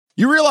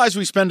You realize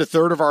we spend a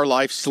third of our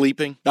life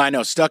sleeping? I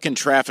know, stuck in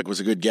traffic was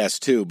a good guess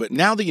too, but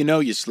now that you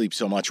know you sleep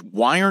so much,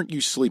 why aren't you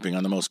sleeping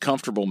on the most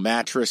comfortable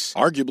mattress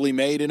arguably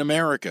made in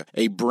America?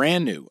 A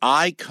brand new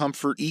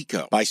iComfort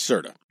Eco by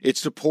Serta. It's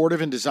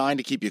supportive and designed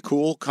to keep you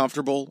cool,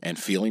 comfortable, and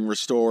feeling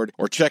restored.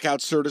 Or check out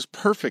Serta's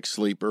Perfect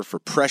Sleeper for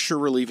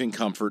pressure-relieving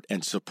comfort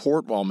and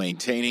support while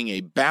maintaining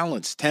a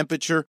balanced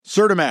temperature.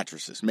 Serta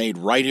mattresses made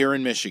right here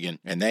in Michigan,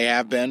 and they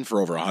have been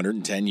for over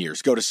 110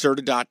 years. Go to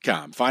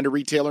Serta.com. Find a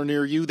retailer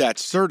near you.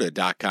 That's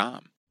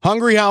Serta.com.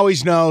 Hungry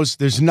Howie's knows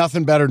there's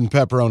nothing better than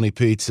pepperoni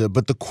pizza,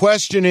 but the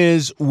question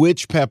is,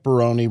 which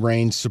pepperoni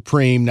reigns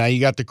supreme? Now,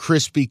 you got the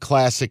crispy,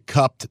 classic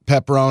cupped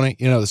pepperoni,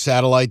 the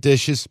satellite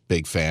dishes.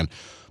 Big fan.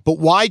 But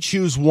why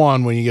choose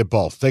one when you get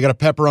both? They got a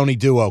pepperoni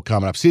duo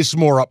coming up. See, this is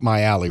more up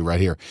my alley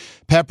right here.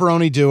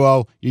 Pepperoni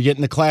duo, you're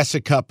getting the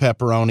classic cup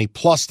pepperoni,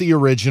 plus the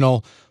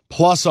original,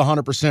 plus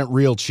 100%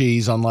 real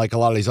cheese, unlike a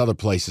lot of these other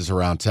places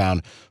around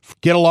town.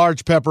 Get a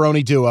large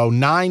pepperoni duo,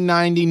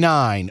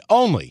 $9.99,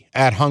 only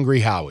at Hungry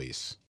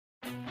Howie's.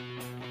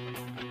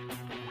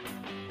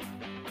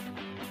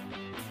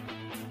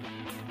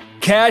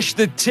 Cash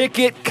the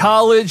ticket,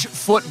 college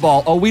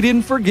football. Oh, we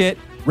didn't forget,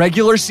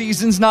 regular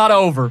season's not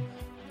over.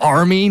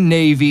 Army,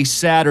 Navy,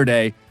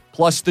 Saturday,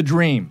 plus the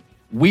dream.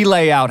 We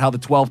lay out how the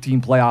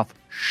 12-team playoff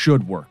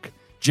should work.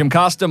 Jim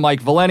Costa,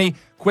 Mike Valeni,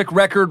 quick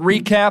record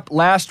recap.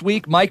 Last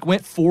week, Mike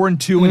went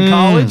 4-2 in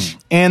college.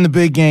 And the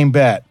big game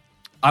bet.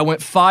 I went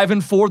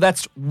 5-4.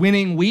 That's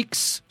winning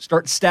weeks.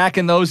 Start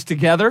stacking those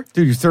together.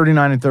 Dude, you're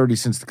 39-30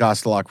 since the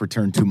Costa lock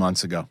returned 2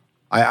 months ago.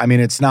 I mean,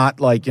 it's not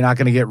like you're not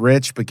going to get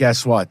rich, but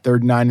guess what?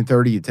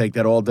 39-30, you take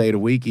that all day of the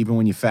week, even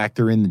when you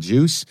factor in the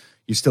juice,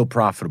 you're still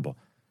profitable.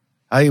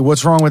 Hey,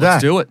 what's wrong with that?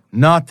 Let's do it.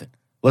 Nothing.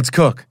 Let's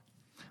cook.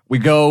 We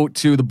go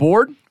to the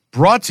board.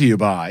 Brought to you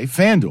by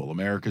FanDuel,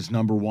 America's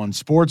 #1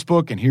 sports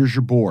book, and here's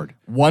your board.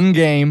 One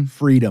game.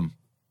 Freedom,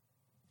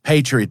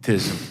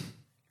 patriotism,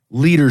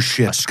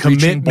 leadership,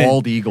 Commitment, commitment,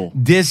 bald eagle,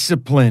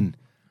 discipline,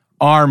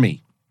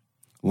 Army.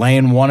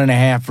 Laying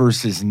 1.5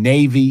 versus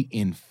Navy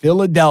in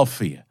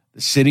Philadelphia,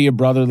 the city of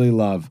brotherly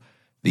love.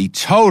 The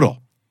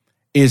total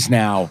is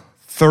now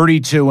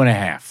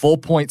 32.5. Full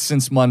point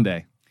since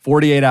Monday.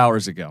 48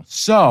 hours ago.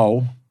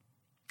 So,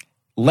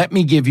 let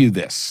me give you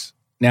this.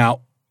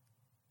 Now,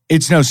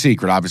 it's no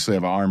secret. Obviously, I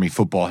have an Army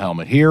football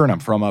helmet here, and I'm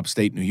from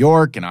upstate New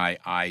York, and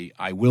I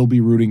will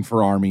be rooting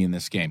for Army in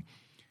this game.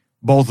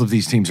 Both of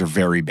these teams are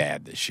very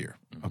bad this year,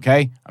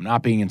 okay? I'm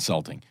not being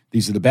insulting.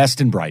 These are the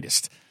best and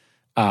brightest.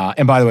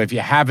 And by the way, if you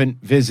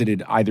haven't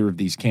visited either of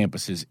these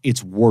campuses,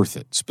 it's worth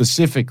it.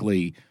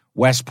 Specifically,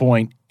 West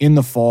Point in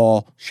the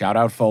fall, shout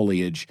out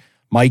foliage,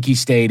 Mikey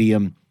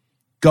Stadium,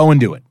 go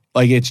and do it.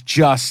 Like, it's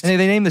just... And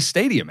they named the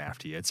stadium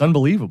after you. It's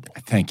unbelievable.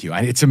 Thank you.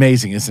 It's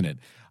amazing, isn't it?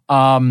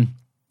 I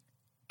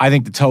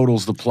think the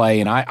total's the play,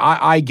 and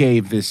I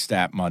gave this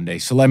stat Monday,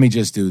 so let me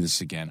just do this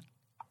again.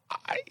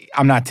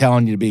 I'm not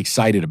telling you to be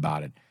excited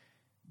about it.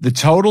 The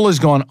total has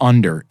gone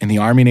under in the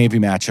Army-Navy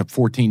matchup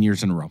 14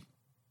 years in a row,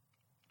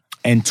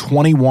 and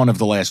 21 of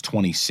the last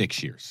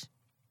 26 years.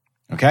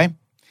 Okay?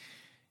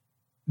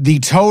 The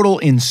total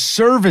in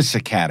service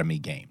academy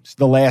games,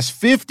 the last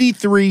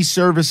 53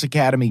 service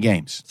academy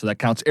games. So that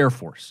counts Air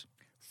Force.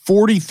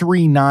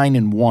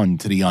 43-9-1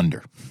 to the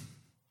under.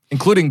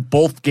 Including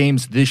both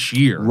games this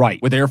year. Right.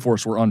 With Air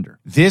Force, we're under.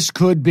 This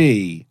could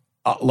be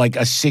like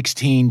a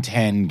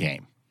 16-10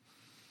 game.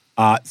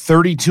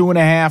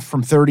 32.5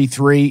 from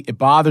 33. It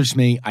bothers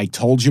me. I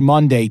told you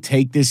Monday,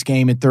 take this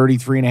game at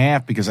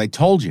 33.5 because I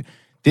told you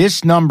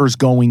this number's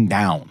going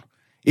down.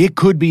 It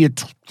could be a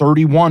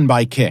 31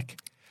 by kick.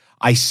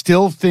 I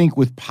still think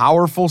with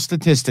powerful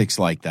statistics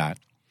like that,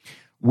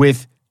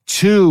 with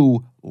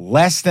two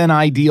less than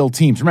ideal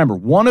teams. Remember,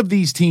 one of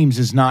these teams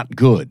is not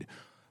good.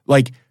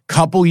 Like a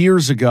couple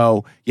years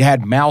ago, you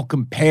had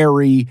Malcolm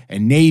Perry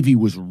and Navy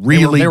was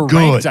really they were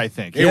good. Ranked, I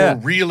think. They were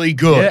really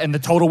good. Yeah, and the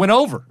total went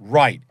over.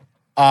 Right.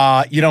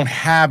 You don't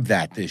have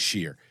that this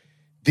year.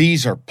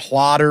 These are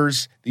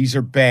plotters. These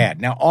are bad.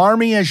 Now,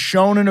 Army has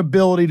shown an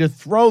ability to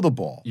throw the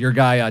ball. Your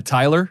guy,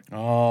 Tyler?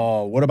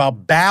 Oh, what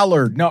about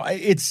Ballard? No,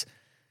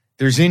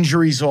 there's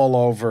injuries all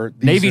over.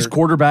 Navy's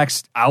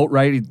quarterback's out,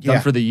 right? He's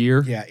done for the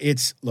year. Yeah,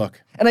 look.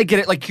 And I get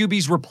it. Like,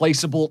 QB's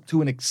replaceable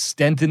to an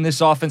extent in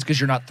this offense because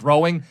you're not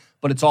throwing,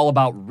 but it's all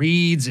about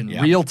reads and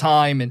real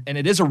time, and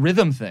it is a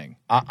rhythm thing.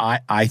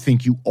 I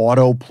think you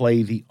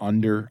auto-play the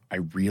under. I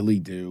really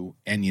do.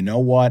 And you know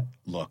what?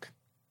 Look,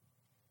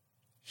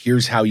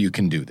 here's how you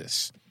can do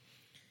this.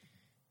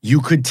 You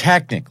could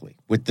technically,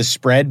 with the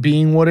spread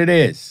being what it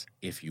is,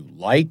 if you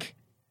like,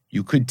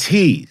 you could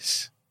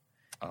tease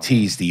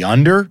the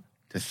under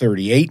to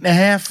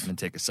 38.5. And then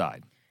take a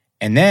side.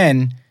 And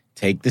then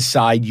take the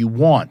side you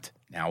want.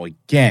 Now,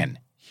 again,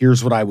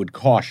 here's what I would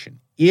caution.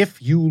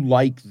 If you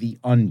like the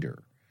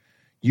under,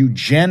 you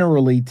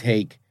generally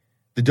take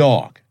the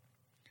dog.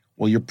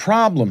 Well, your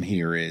problem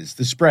here is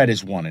the spread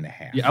is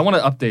 1.5. Yeah, I want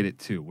to update it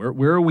too.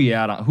 Where are we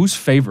at? Who's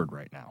favored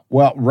right now?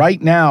 Well,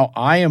 right now,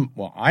 I'm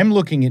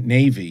looking at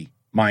Navy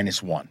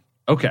 -1.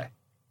 Okay.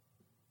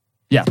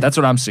 Yeah, that's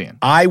what I'm seeing.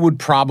 I would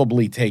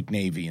probably take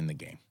Navy in the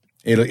game.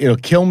 It'll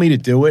kill me to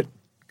do it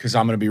because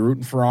I'm going to be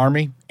rooting for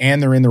Army,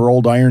 and they're in their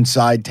old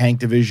Ironside Tank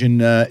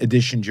Division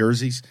edition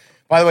jerseys.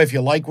 By the way, if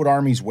you like what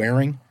Army's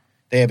wearing,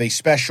 they have a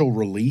special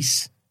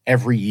release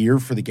every year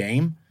for the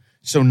game.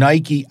 So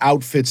Nike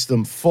outfits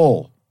them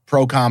full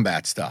pro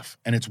combat stuff,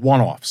 and it's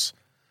one-offs.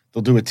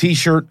 They'll do a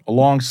T-shirt, a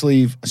long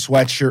sleeve, a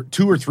sweatshirt,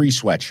 2 or 3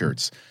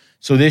 sweatshirts.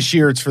 So this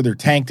year it's for their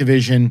tank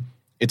division.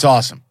 It's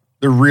awesome.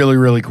 They're really,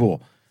 really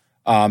cool.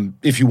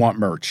 If you want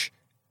merch,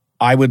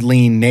 I would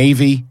lean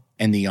Navy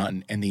and the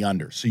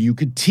under. So you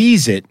could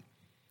tease it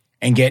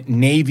and get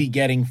Navy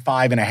getting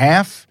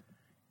 5.5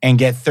 and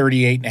get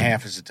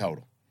 38.5 as a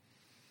total.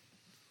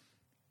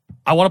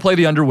 I want to play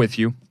the under with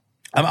you.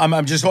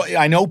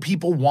 I know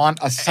people want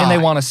a side. And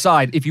they want a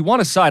side. If you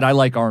want a side, I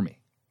like Army.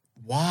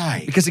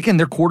 Why? Because, again,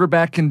 their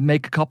quarterback can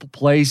make a couple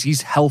plays.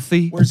 He's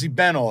healthy. Where's he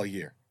been all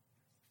year?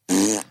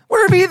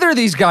 Where have either of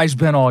these guys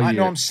been all year? I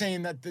know I'm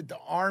saying that the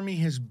Army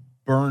has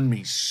burned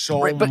me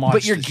so right, much.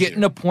 But you're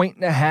getting 1.5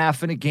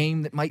 points in a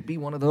game that might be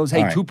one of those,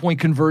 hey, 2-point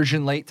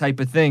conversion late type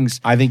of things.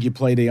 I think you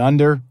play the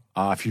under.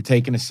 If you're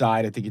taking a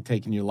side, I think you're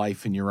taking your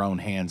life in your own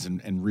hands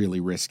and really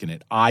risking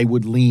it. I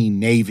would lean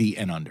Navy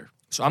and under.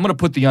 So I'm going to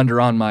put the under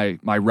on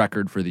my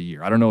record for the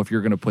year. I don't know if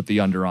you're going to put the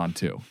under on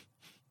too.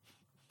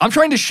 I'm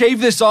trying to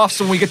shave this off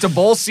so when we get to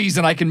bowl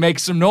season, I can make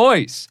some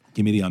noise.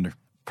 Give me the under.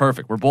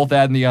 Perfect. We're both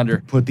adding the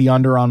under. Put the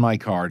under on my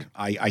card.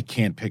 I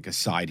can't pick a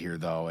side here,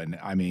 though. And,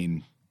 I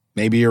mean,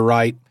 maybe you're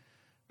right.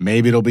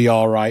 Maybe it'll be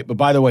all right. But,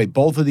 by the way,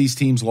 both of these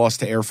teams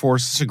lost to Air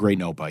Force. It's a great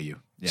note by you.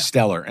 Yeah.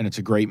 Stellar, and it's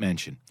a great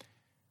mention.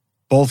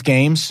 Both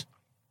games,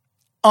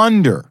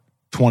 under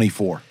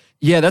 24.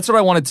 Yeah, that's what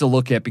I wanted to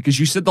look at because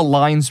you said the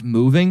line's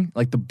moving,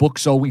 like the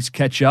books always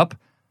catch up.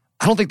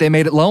 I don't think they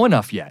made it low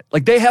enough yet.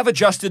 Like, they have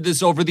adjusted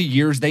this over the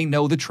years. They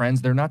know the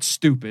trends. They're not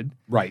stupid.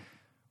 Right.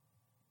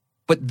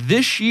 But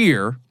this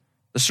year,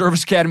 the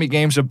Service Academy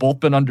games have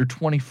both been under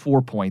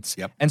 24 points.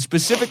 Yep. And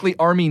specifically,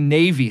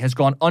 Army-Navy has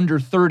gone under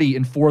 30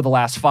 in 4 of the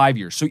last 5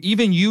 years. So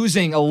even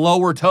using a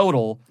lower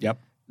total,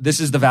 this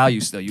is the value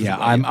still. Yeah,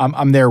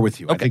 I'm there with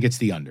you. Okay. I think it's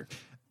the under.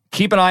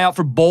 Keep an eye out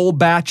for bowl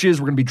batches.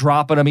 We're going to be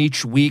dropping them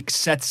each week,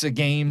 sets of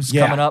games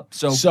coming up.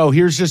 So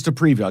here's just a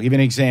preview. I'll give you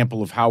an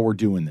example of how we're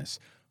doing this.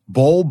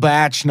 Bowl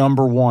batch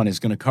number 1 is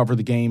going to cover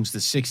the games the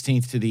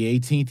 16th to the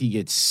 18th. You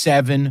get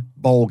 7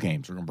 bowl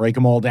games. We're going to break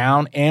them all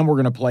down, and we're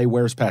going to play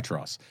Where's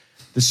Petros.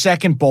 The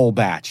second bowl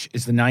batch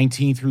is the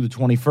 19th through the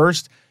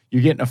 21st.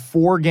 You're getting a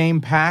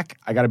 4-game pack.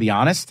 I got to be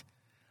honest.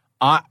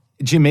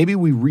 Jim, maybe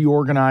we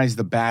reorganize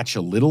the batch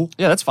a little.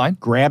 Yeah, that's fine.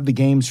 Grab the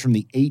games from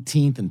the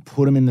 18th and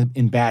put them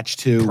in batch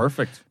 2.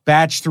 Perfect.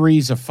 Batch 3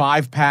 is a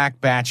 5-pack.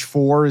 Batch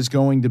 4 is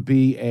going to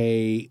be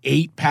a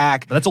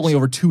 8-pack. But that's only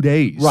over 2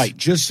 days. Right,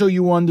 just so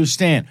you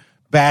understand.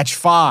 Batch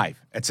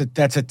 5, that's a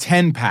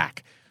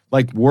 10-pack.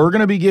 Like, we're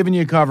going to be giving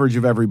you coverage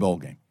of every bowl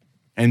game.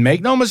 And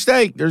make no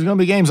mistake, there's going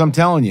to be games, I'm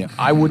telling you,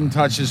 I wouldn't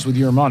touch this with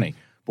your money.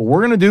 But we're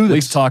going to do this. At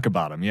least talk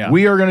about them, yeah.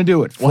 We are going to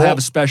do it. We'll have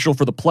a special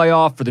for the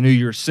playoff, for the New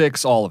Year's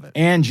Six, all of it.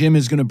 And Jim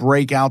is going to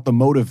break out the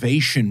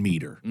motivation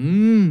meter.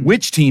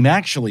 Which team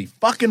actually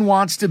fucking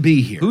wants to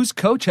be here? Whose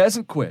coach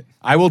hasn't quit?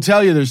 I will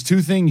tell you, there's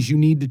 2 things you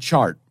need to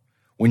chart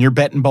when you're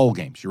betting bowl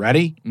games. You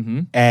ready? Mm-hmm.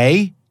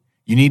 A,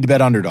 you need to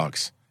bet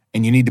underdogs,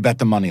 and you need to bet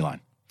the money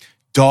line.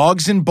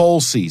 Dogs in bowl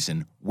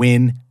season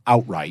win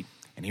outright.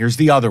 And here's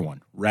the other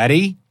one.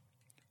 Ready?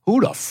 Who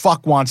the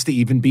fuck wants to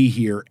even be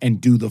here and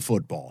do the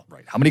football?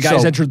 Right. How many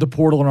guys entered the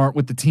portal and aren't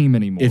with the team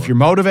anymore? If you're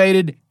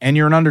motivated and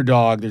you're an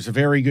underdog, there's a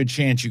very good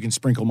chance you can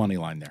sprinkle money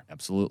line there.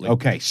 Absolutely.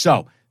 Okay,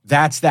 so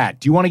that's that.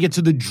 Do you want to get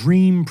to the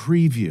dream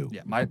preview?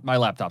 Yeah, my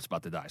laptop's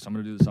about to die, so I'm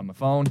going to do this on my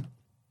phone.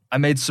 I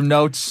made some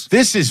notes.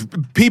 This is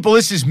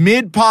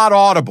mid-pod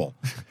audible.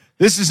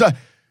 This is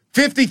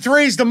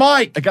 53 is the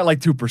mic. I got like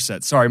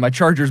 2%. Sorry, my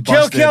charger's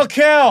busted.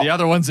 Kill. The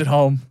other one's at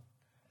home.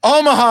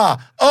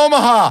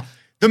 Omaha.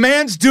 The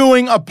man's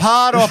doing a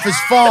pod off his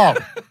phone.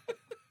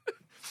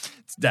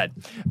 It's dead.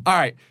 All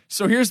right,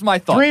 so here's my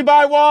thought. 3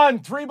 by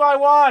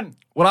 1.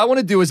 What I want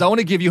to do is I want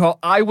to give you how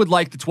I would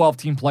like the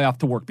 12-team playoff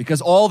to work because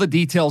all the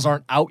details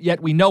aren't out yet.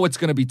 We know it's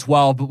going to be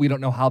 12, but we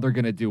don't know how they're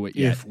going to do it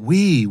yet. If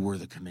we were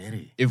the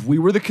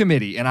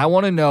committee. And I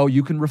want to know,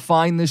 you can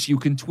refine this, you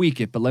can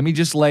tweak it, but let me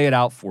just lay it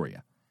out for you.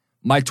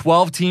 My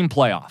 12-team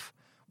playoff,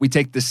 we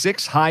take the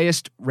 6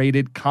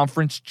 highest-rated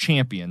conference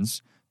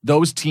champions.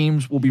 Those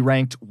teams will be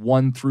ranked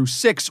 1 through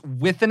 6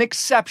 with an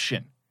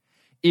exception.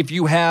 If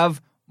you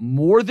have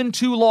more than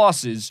 2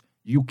 losses,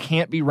 you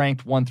can't be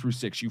ranked 1 through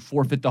 6. You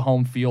forfeit the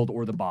home field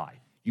or the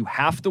bye. You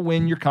have to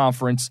win your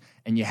conference,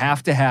 and you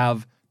have to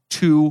have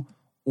 2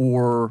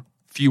 or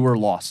fewer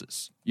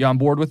losses. You on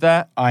board with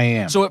that? I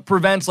am. So it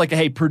prevents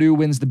hey, Purdue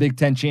wins the Big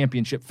Ten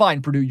championship.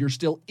 Fine, Purdue, you're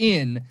still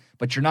in,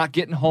 but you're not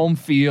getting home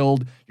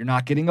field. You're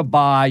not getting a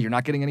bye. You're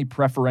not getting any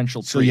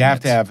preferential treatment. So you have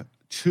to have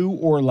 2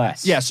 or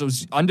less. Yeah, so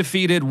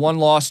undefeated, 1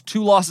 loss.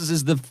 2 losses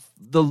is the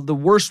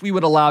worst we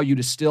would allow you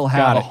to still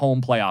have a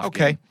home playoff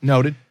game.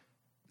 Noted.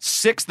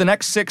 The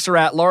next 6 are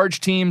at-large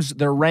teams.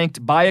 They're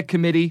ranked by a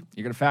committee.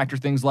 You're going to factor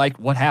things like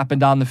what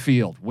happened on the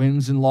field,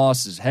 wins and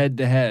losses,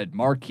 head-to-head,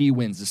 marquee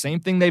wins, the same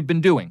thing they've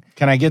been doing.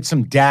 Can I get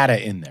some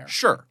data in there?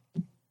 Sure.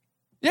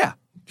 Yeah.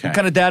 Okay. What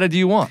kind of data do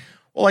you want?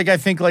 Well, I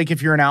think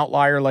if you're an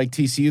outlier like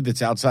TCU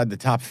that's outside the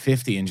top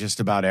 50 in just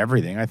about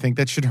everything, I think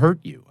that should hurt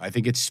you. I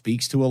think it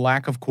speaks to a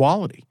lack of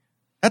quality.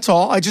 That's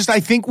all. I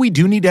think we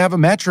do need to have a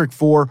metric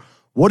for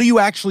what do you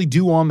actually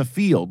do on the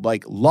field?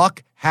 Like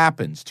luck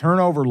happens,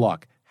 turnover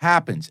luck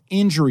happens,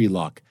 injury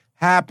luck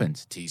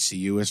happens.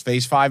 TCU has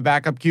faced 5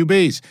 backup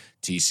QBs.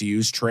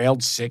 TCU's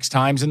trailed 6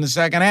 times in the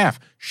second half.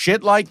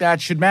 Shit like that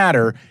should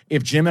matter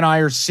if Jim and I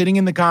are sitting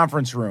in the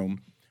conference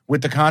room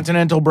with the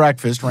continental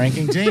breakfast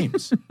ranking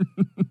teams.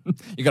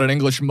 You got an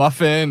English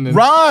muffin and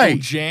right.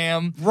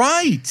 jam.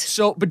 Right.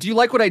 So, but do you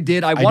like what I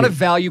did? I want to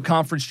value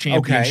conference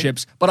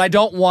championships, but I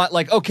don't want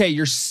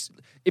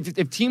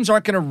if teams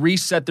aren't going to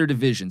reset their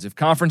divisions, if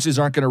conferences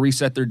aren't going to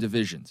reset their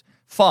divisions,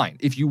 fine.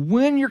 If you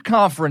win your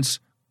conference,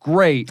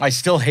 great. I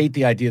still hate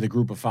the idea of the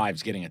group of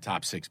 5s getting a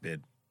top 6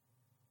 bid.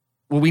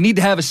 Well, we need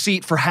to have a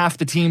seat for half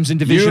the teams in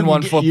Division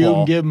I football. You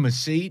can give them a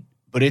seat,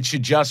 but it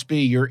should just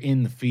be you're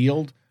in the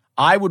field.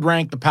 I would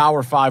rank the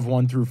Power 5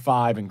 1 through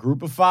 5 and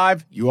group of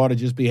 5. You ought to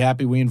just be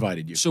happy we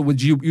invited you. So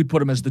you'd put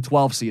them as the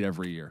 12 seed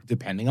every year?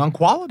 Depending on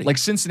quality. Like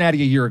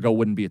Cincinnati a year ago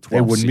wouldn't be a 12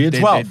 seed. They wouldn't be a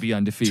 12. They'd be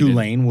undefeated.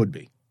 Tulane would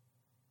be.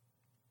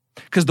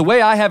 Because the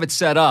way I have it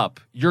set up,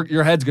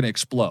 your head's going to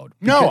explode.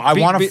 No, I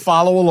want to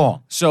follow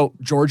along. So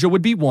Georgia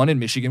would be 1 and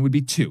Michigan would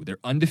be 2. They're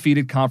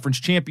undefeated conference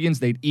champions.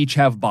 They'd each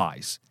have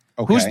byes.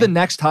 Okay. Who's the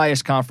next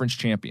highest conference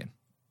champion?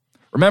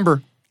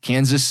 Remember,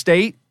 Kansas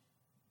State,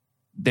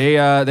 they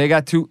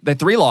got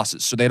 3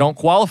 losses, so they don't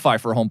qualify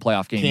for a home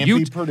playoff game. Can't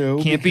be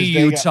Purdue. Can't be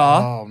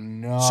Utah. Oh,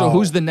 no. So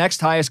who's the next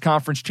highest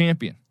conference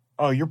champion?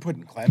 Oh, you're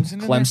putting Clemson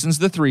in Clemson's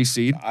the 3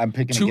 seed. I'm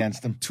picking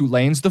against them.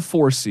 Tulane's the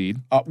 4 seed.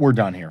 We're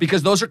done here.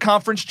 Because those are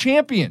conference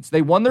champions.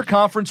 They won their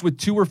conference with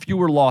 2 or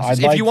fewer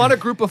losses. If you want a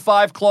group of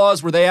 5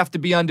 clause where they have to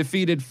be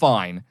undefeated,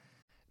 fine.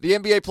 The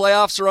NBA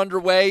playoffs are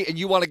underway, and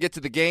you want to get to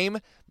the game?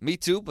 Me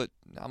too, but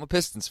I'm a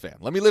Pistons fan.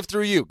 Let me live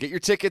through you. Get your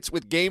tickets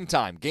with Game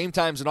Time. Game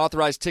Time's an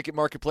authorized ticket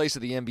marketplace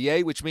of the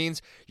NBA, which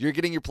means you're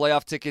getting your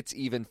playoff tickets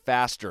even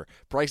faster.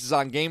 Prices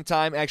on Game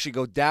Time actually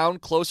go down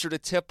closer to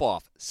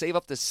tip-off. Save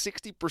up to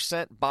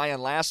 60% buying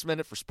last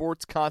minute for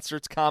sports,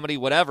 concerts, comedy,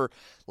 whatever.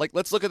 Like,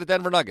 let's look at the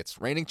Denver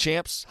Nuggets. Reigning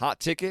champs, hot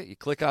ticket. You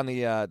click on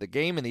the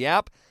game in the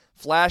app.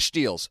 Flash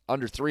deals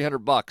under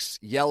 $300.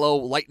 Yellow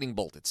lightning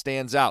bolt, it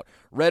stands out.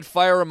 Red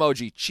fire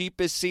emoji,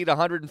 cheapest seat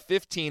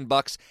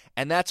 $115,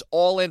 and that's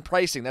all-in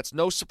pricing. That's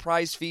no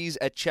surprise fees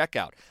at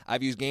checkout.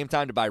 I've used Game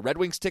Time to buy Red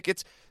Wings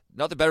tickets.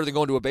 Nothing better than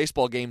going to a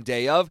baseball game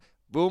day of.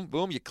 Boom,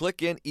 boom, you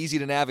click in, easy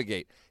to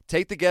navigate.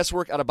 Take the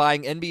guesswork out of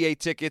buying NBA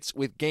tickets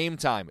with Game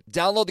Time.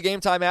 Download the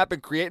Game Time app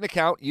and create an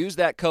account. Use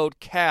that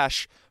code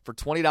CASH for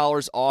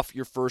 $20 off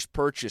your first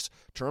purchase.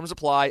 Terms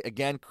apply.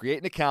 Again, create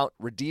an account,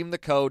 redeem the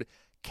code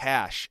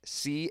CASH,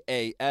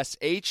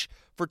 C-A-S-H,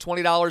 for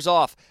 $20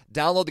 off.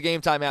 Download the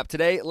Game Time app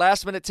today.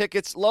 Last-minute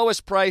tickets,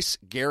 lowest price,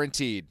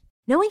 guaranteed.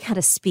 Knowing how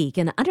to speak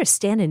and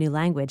understand a new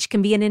language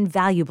can be an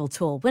invaluable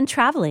tool when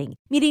traveling,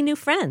 meeting new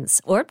friends,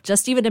 or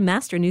just even to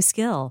master a new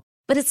skill.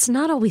 But it's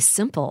not always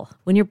simple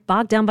when you're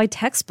bogged down by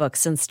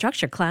textbooks and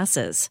structured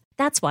classes.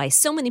 That's why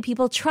so many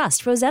people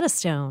trust Rosetta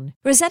Stone.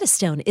 Rosetta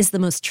Stone is the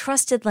most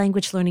trusted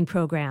language learning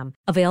program,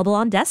 available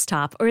on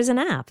desktop or as an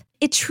app.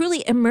 It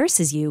truly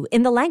immerses you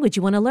in the language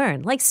you want to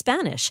learn, like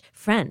Spanish,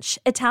 French,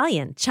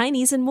 Italian,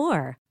 Chinese, and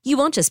more. You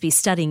won't just be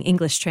studying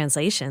English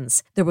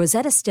translations. The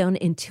Rosetta Stone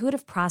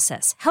intuitive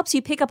process helps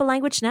you pick up a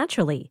language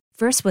naturally,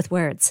 first with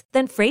words,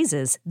 then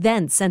phrases,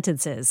 then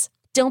sentences.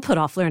 Don't put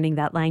off learning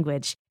that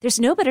language. There's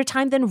no better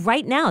time than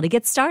right now to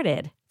get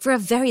started. For a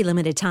very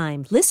limited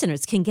time,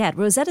 listeners can get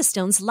Rosetta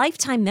Stone's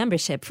lifetime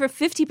membership for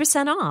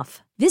 50%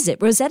 off.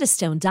 Visit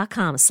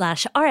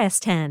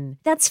rosettastone.com/rs10.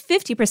 That's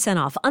 50%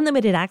 off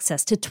unlimited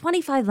access to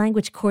 25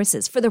 language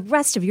courses for the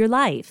rest of your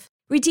life.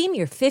 Redeem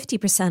your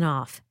 50%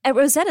 off at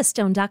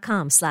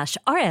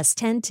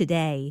rosettastone.com/rs10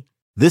 today.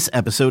 This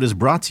episode is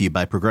brought to you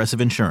by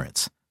Progressive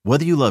Insurance.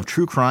 Whether you love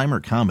true crime or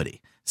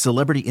comedy,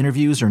 celebrity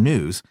interviews or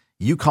news,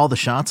 you call the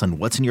shots on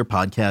what's in your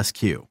podcast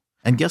queue.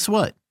 And guess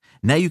what?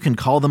 Now you can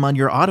call them on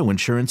your auto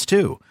insurance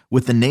too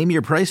with the Name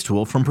Your Price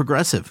tool from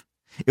Progressive.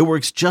 It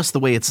works just the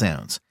way it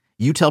sounds.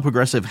 You tell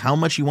Progressive how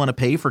much you want to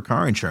pay for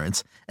car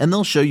insurance, and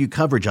they'll show you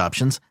coverage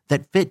options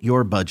that fit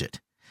your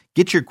budget.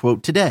 Get your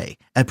quote today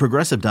at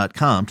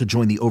Progressive.com to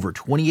join the over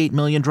 28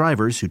 million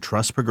drivers who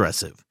trust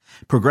Progressive.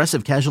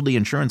 Progressive Casualty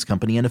Insurance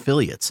Company and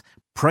Affiliates.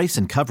 Price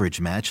and coverage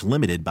match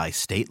limited by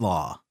state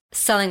law.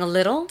 Selling a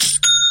little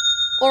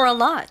or a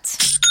lot?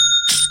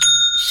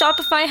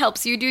 Shopify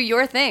helps you do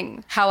your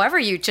thing, however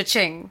you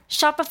cha-ching.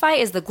 Shopify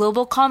is the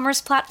global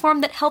commerce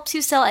platform that helps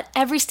you sell at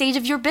every stage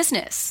of your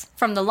business.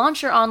 From the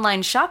launch your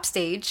online shop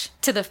stage,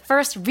 to the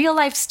first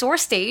real-life store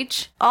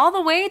stage, all the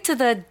way to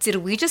the did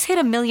we just hit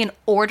 1 million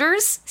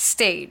orders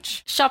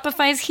stage.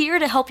 Shopify is here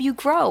to help you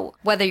grow.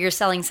 Whether you're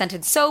selling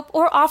scented soap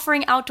or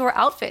offering outdoor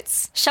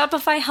outfits,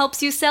 Shopify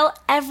helps you sell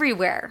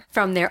everywhere.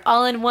 From their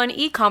all-in-one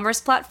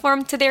e-commerce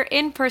platform to their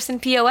in-person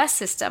POS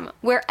system,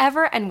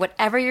 wherever and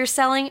whatever you're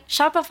selling,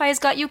 Shopify's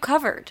got you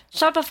covered.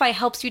 Shopify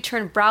helps you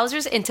turn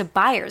browsers into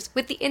buyers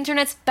with the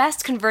internet's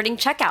best converting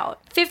checkout.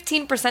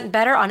 15%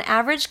 better on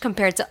average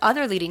compared to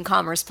other leading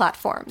commerce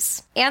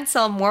platforms. And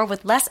sell more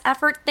with less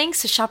effort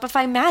thanks to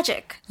Shopify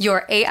Magic,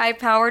 your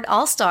AI-powered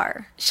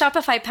all-star.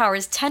 Shopify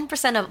powers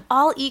 10% of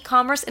all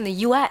e-commerce in the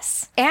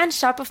US. And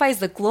Shopify is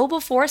the global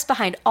force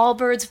behind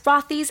Allbirds,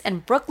 Rothy's,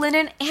 and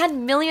Brooklinen,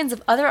 and millions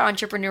of other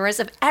entrepreneurs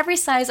of every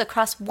size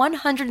across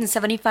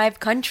 175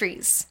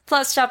 countries.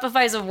 Plus,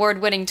 Shopify's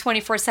award-winning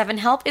 24/7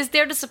 help is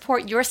there to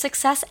support your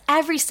success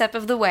every step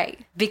of the way.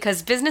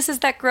 Because businesses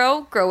that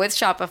grow, grow with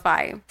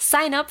Shopify.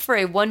 Sign up for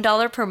a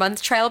 $1 per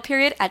month trial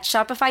period at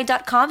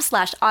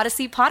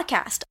shopify.com/Odyssey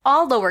Podcast,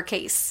 all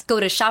lowercase. Go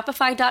to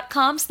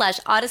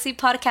shopify.com/Odyssey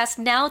Podcast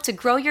now to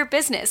grow your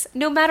business,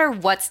 no matter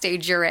what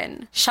stage you're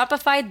in.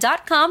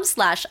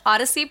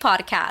 Shopify.com/Odyssey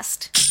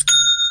Podcast.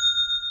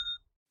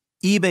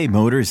 eBay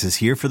Motors is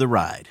here for the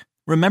ride.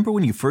 Remember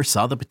when you first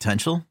saw the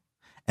potential?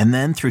 And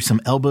then through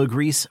some elbow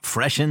grease,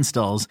 fresh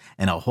installs,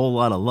 and a whole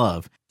lot of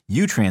love,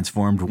 you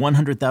transformed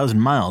 100,000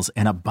 miles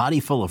and a body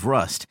full of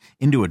rust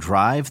into a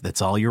drive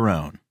that's all your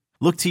own.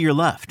 Look to your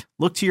left.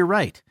 Look to your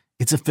right.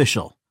 It's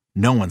official.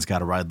 No one's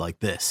got a ride like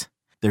this.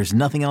 There's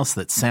nothing else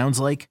that sounds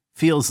like,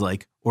 feels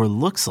like, or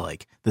looks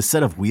like the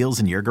set of wheels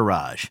in your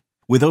garage.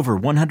 With over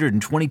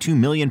 122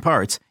 million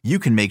parts, you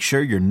can make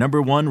sure your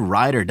number one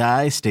ride or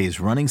die stays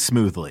running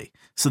smoothly.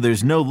 So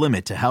there's no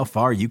limit to how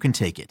far you can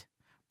take it.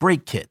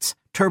 Brake kits,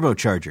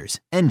 turbochargers,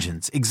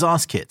 engines,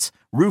 exhaust kits,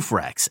 roof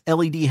racks,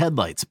 LED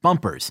headlights,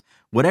 bumpers,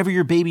 whatever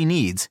your baby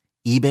needs,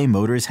 eBay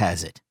Motors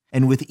has it.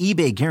 And with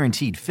eBay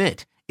Guaranteed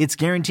Fit, it's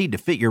guaranteed to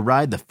fit your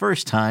ride the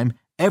first time,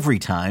 every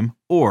time,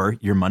 or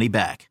your money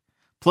back.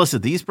 Plus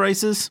at these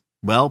prices,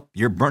 well,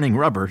 you're burning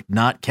rubber,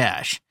 not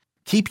cash.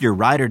 Keep your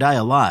ride or die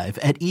alive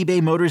at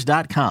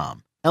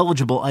ebaymotors.com.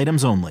 Eligible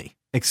items only.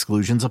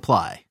 Exclusions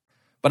apply.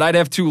 But I'd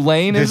have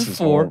Tulane This as is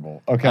 4.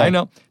 horrible. Okay. I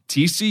know.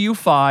 TCU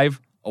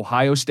 5,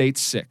 Ohio State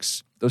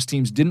 6. Those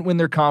teams didn't win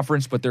their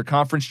conference, but their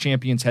conference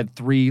champions had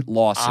 3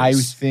 losses. I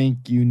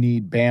think you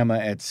need Bama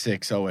at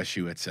 6,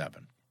 OSU at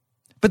 7.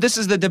 But this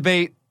is the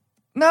debate.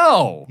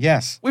 No.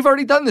 Yes. We've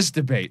already done this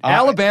debate.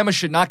 Alabama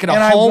should not get a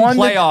And home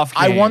playoff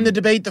game. I won the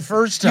debate the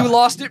first time. You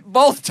lost it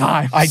both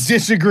times. I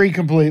disagree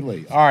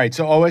completely. All right,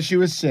 so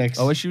OSU is 6.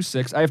 OSU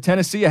 6. I have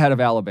Tennessee ahead of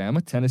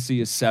Alabama.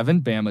 Tennessee is 7.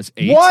 Bama's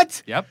 8.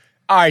 What? Yep.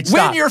 All right,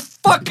 stop. Win your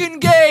fucking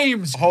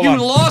games. Hold you on.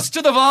 lost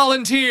to the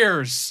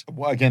Volunteers.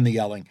 Well, again, the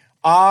yelling.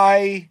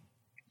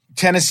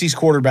 Tennessee's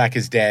quarterback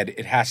is dead.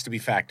 It has to be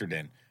factored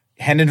in.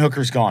 Hendon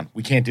Hooker's gone.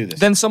 We can't do this.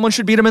 Then someone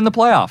should beat him in the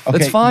playoff. Okay,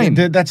 That's fine.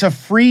 That's a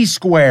free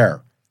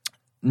square.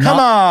 Come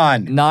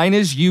on. 9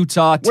 is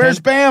Utah. 10,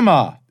 Where's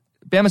Bama?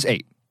 Bama's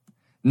 8.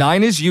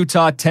 9 is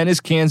Utah. 10 is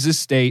Kansas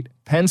State.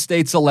 Penn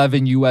State's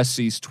 11.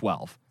 USC's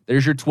 12.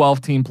 There's your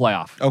 12-team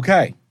playoff.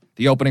 Okay.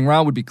 The opening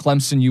round would be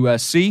Clemson,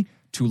 USC,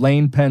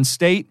 Tulane, Penn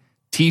State,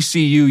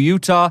 TCU,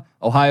 Utah,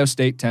 Ohio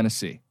State,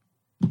 Tennessee.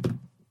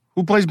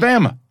 Who plays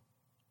Bama?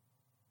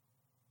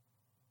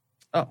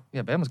 Oh,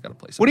 yeah, Bama's got to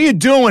play. What are you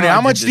doing?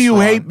 How much do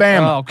you hate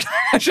Bama? Oh,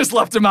 I just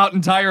left him out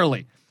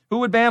entirely. Who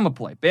would Bama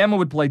play? Bama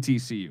would play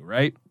TCU,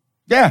 right?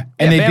 Yeah,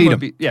 and they beat them.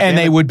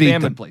 They would beat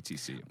Bama them. would play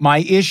TCU. My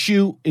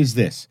issue is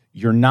this.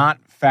 You're not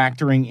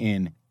factoring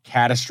in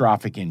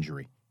catastrophic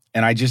injury.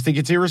 And I just think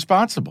it's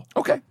irresponsible.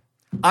 Okay.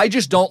 I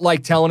just don't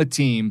like telling a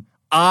team,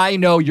 I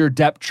know your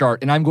depth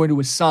chart, and I'm going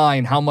to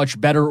assign how much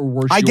better or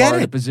worse you are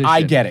in a position.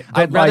 I get it.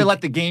 I'd rather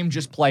let the game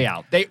just play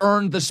out. They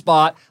earned the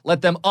spot.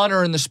 Let them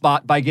unearn the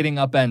spot by getting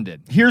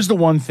upended. Here's the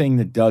one thing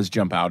that does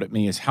jump out at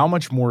me is how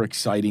much more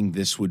exciting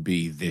this would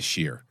be this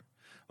year.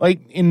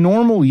 Like, in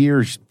normal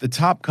years, the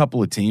top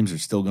couple of teams are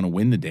still going to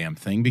win the damn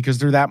thing because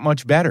they're that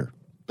much better.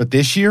 But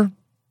this year,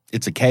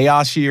 it's a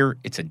chaos year.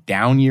 It's a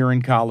down year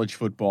in college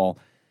football.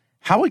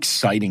 How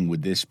exciting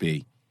would this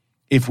be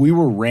if we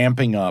were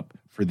ramping up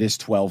for this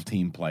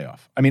 12-team playoff?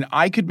 I mean,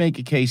 I could make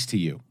a case to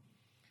you.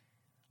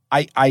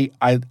 I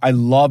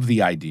love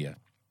the idea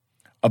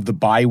of the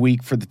bye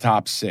week for the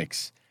top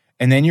 6.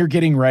 And then you're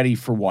getting ready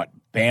for what?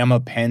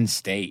 Bama, Penn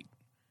State,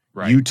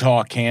 right.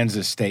 Utah,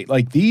 Kansas State.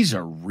 Like, these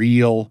are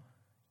real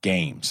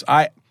games.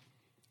 I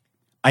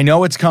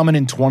know it's coming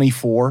in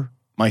 24.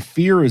 My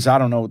fear is I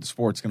don't know what the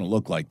sport's going to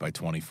look like by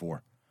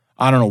 24.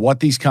 I don't know what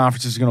these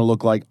conferences are going to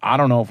look like. I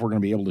don't know if we're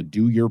going to be able to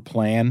do your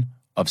plan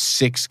of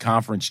 6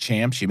 conference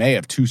champs. You may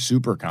have 2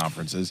 super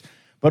conferences.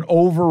 But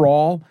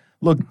overall,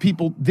 look,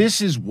 people,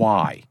 this is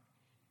why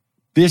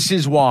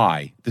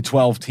the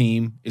 12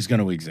 team is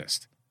going to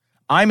exist.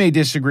 I may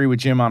disagree with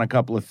Jim on a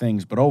couple of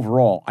things, but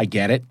overall, I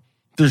get it.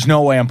 There's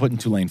no way I'm putting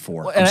Tulane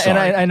 4. Well, and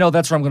I know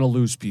that's where I'm going to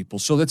lose people,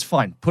 so that's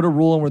fine. Put a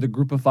rule in where the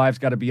group of five's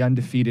got to be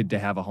undefeated to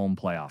have a home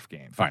playoff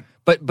game. Fine.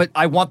 But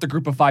I want the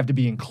group of five to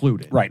be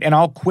included. Right, and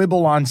I'll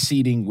quibble on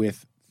seeding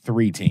with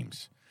 3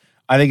 teams.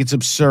 I think it's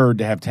absurd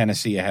to have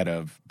Tennessee ahead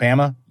of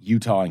Bama,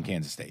 Utah, and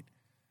Kansas State.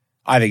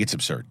 I think it's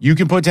absurd. You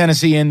can put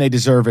Tennessee in, they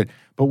deserve it.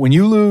 But when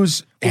you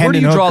lose where do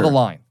you draw the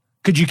line?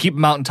 Could you keep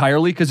them out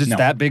entirely because it's No.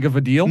 that big of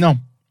a deal? No.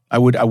 I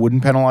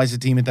wouldn't penalize a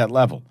team at that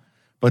level.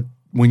 But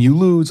when you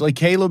lose, like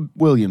Caleb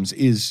Williams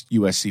is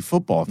USC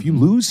football. If you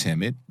lose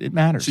him, it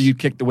matters. So you'd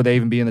kick would they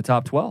even be in the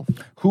top 12?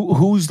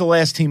 Who's the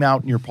last team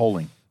out in your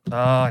polling?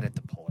 I'd have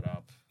to pull it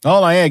up.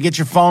 Oh, yeah, get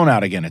your phone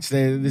out again. This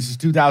is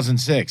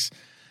 2006.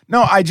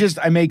 No, I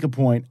make a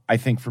point. I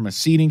think from a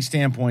seeding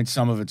standpoint,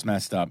 some of it's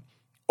messed up.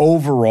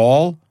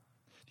 Overall,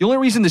 the only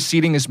reason the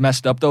seeding is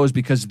messed up, though, is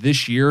because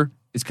this year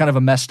is kind of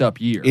a messed up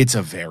year. It's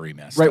a very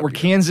messed up right, where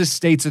year. Kansas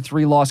State's a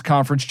 3-loss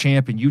conference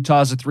champ and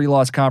Utah's a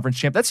 3-loss conference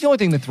champ. That's the only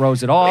thing that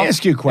throws it off. Let me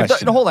ask you a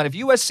question. Hold on. If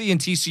USC and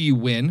TCU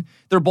win,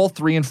 they're both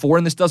 3 and 4,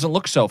 and this doesn't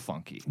look so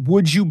funky.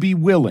 Would you be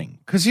willing?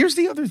 Because here's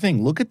the other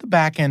thing. Look at the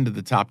back end of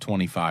the top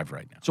 25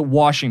 right now. So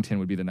Washington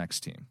would be the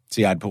next team.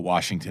 See, I'd put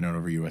Washington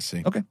over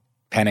USC. Okay.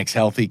 Penix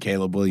healthy,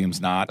 Caleb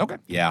Williams not. Okay.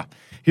 Yeah.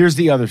 Here's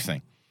the other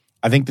thing.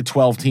 I think the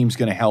 12 team's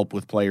going to help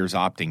with players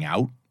opting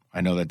out. I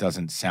know that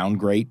doesn't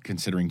sound great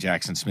considering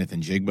Jackson Smith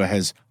and Jigba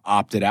has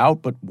opted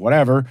out, but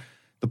whatever.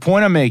 The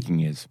point I'm making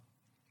is,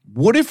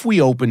 what if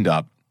we opened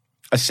up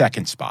a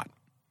second spot?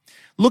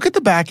 Look at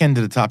the back end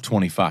of the top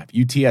 25.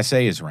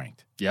 UTSA is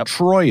ranked. Yep.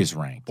 Troy is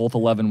ranked. Both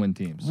 11-win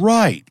teams.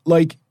 Right.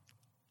 Like,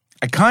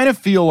 I kind of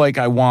feel like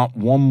I want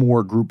one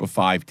more group of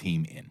 5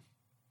 team in.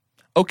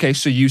 Okay,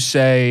 so you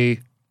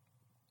say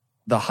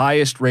the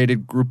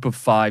highest-rated group of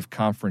 5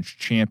 conference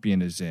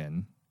champion is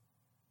in.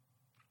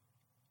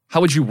 How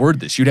would you word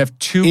this? You'd have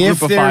 2 group of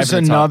 5 in the top 12. If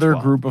there's another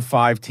group of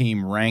 5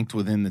 team ranked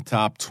within the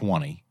top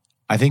 20,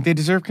 I think they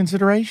deserve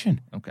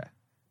consideration. Okay.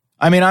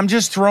 I mean, I'm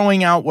just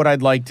throwing out what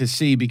I'd like to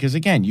see because,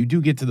 again, you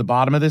do get to the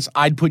bottom of this.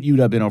 I'd put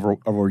UW in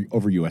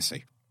over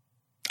USC.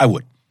 I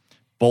would.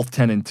 Both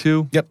 10 and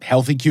 2. Yep,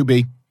 healthy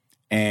QB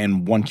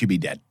and 1 QB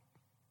dead.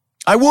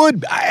 I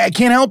would. I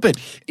can't help it.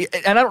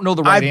 And I don't know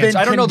the right answer.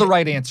 I don't know the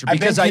right answer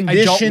because I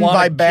don't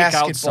want to kick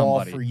out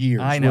somebody. For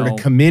years. I know. Where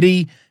the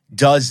committee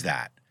does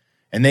that.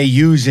 And they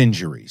use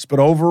injuries. But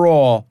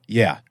overall,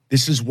 yeah,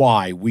 this is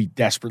why we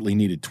desperately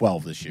needed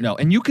 12 this year. No,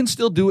 and you can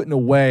still do it in a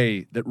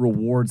way that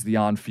rewards the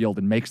on-field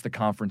and makes the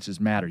conferences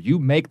matter. You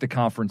make the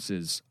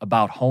conferences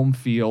about home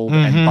field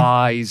and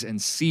buys and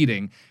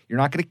seeding. You're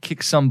not going to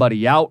kick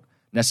somebody out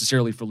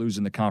necessarily for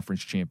losing the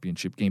conference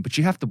championship game, but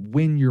you have to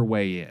win your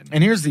way in.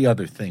 And here's the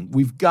other thing.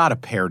 We've got to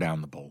pare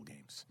down the bowl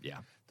games. Yeah.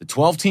 The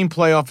 12-team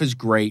playoff is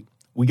great.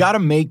 We got to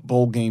make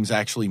bowl games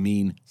actually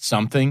mean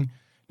something.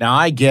 Now,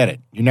 I get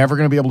it. You're never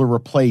going to be able to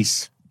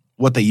replace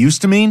what they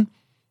used to mean.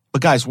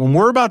 But, guys, when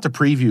we're about to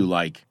preview,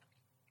 like,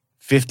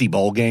 50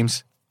 bowl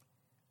games,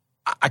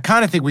 I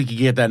kind of think we could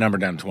get that number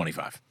down to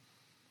 25.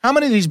 How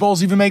many of these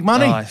bowls even make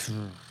money?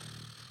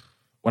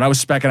 When I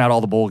was specking out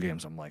all the bowl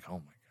games, I'm like, oh, my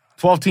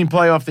God. 12-team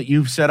playoff that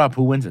you've set up,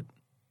 who wins it?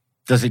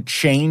 Does it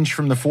change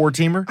from the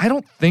 4-teamer? I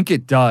don't think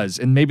it does,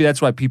 and maybe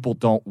that's why people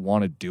don't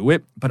want to do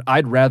it, but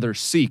I'd rather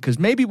see, because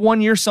maybe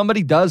one year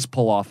somebody does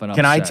pull off an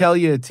upset. Can I tell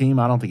you a team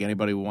I don't think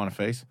anybody would want to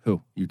face?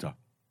 Who? Utah.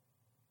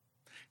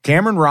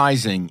 Cameron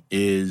Rising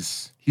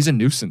is... He's a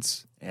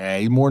nuisance. Yeah,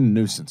 he's more than a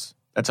nuisance.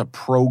 That's a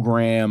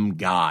program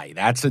guy.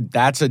 That's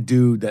a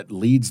dude that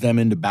leads them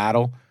into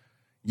battle.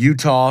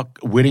 Utah,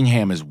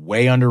 Whittingham is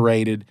way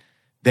underrated.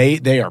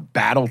 They are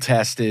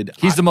battle-tested.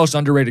 He's the most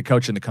underrated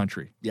coach in the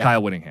country, Yep.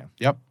 Kyle Whittingham.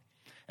 Yep.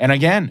 And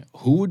again,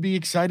 who would be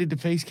excited to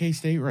face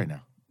K-State right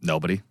now?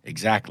 Nobody.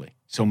 Exactly.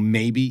 So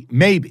maybe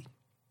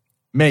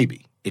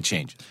it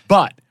changes.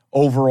 But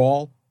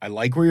overall, I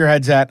like where your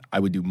head's at. I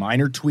would do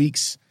minor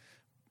tweaks,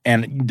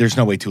 and there's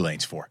no way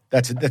Tulane's 4.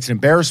 That's an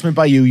embarrassment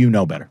by you. You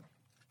know better.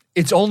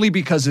 It's only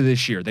because of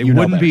this year. They You know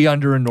wouldn't better. be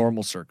under a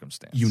normal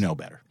circumstance. You know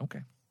better.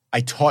 Okay.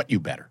 I taught you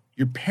better.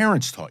 Your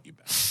parents taught you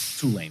better.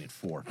 Tulane at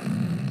 4.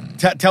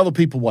 Tell the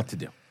people what to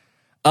do.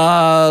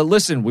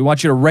 Listen, we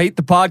want you to rate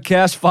the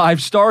podcast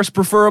 5 stars,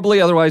 preferably.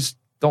 Otherwise,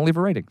 don't leave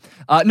a rating.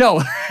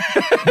 No.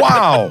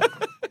 Wow.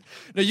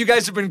 No, you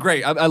guys have been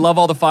great. I love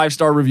all the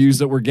 5-star reviews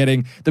that we're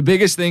getting. The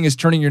biggest thing is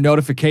turning your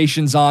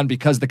notifications on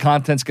because the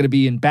content's going to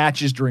be in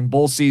batches during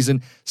bowl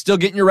season. Still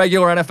getting your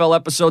regular NFL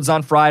episodes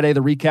on Friday,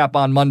 the recap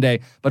on Monday.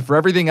 But for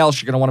everything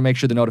else, you're going to want to make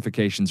sure the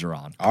notifications are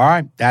on. All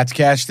right. That's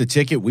Cash the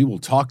Ticket. We will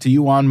talk to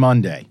you on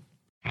Monday.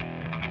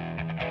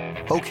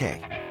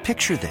 Okay,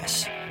 picture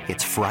this.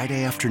 It's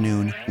Friday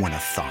afternoon when a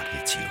thought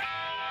hits you.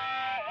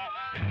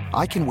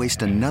 I can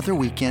waste another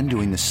weekend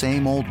doing the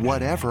same old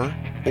whatever,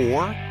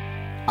 or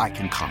I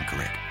can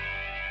conquer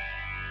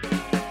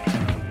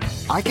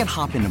it. I can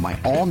hop into my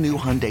all-new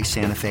Hyundai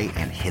Santa Fe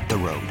and hit the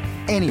road.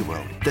 Any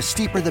road. The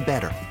steeper, the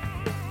better.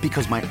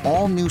 Because my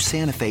all-new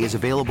Santa Fe is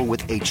available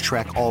with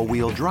H-Track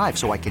all-wheel drive,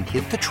 so I can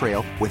hit the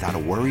trail without a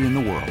worry in the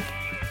world.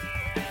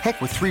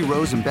 Heck, with 3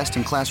 rows and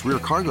best-in-class rear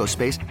cargo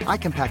space, I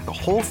can pack the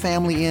whole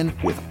family in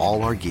with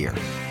all our gear.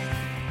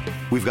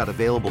 We've got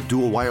available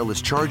dual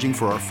wireless charging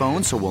for our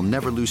phones, so we'll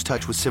never lose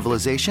touch with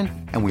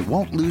civilization, and we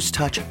won't lose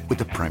touch with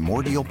the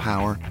primordial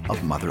power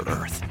of Mother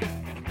Earth.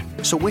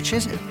 So which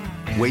is it?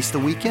 Waste the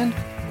weekend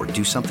or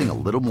do something a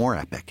little more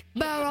epic?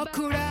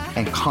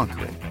 And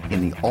conquer it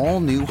in the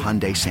all-new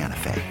Hyundai Santa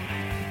Fe.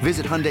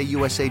 Visit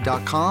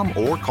HyundaiUSA.com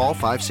or call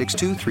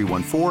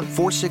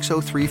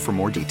 562-314-4603 for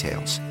more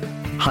details.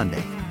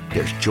 Hyundai,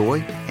 there's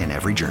joy in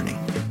every journey.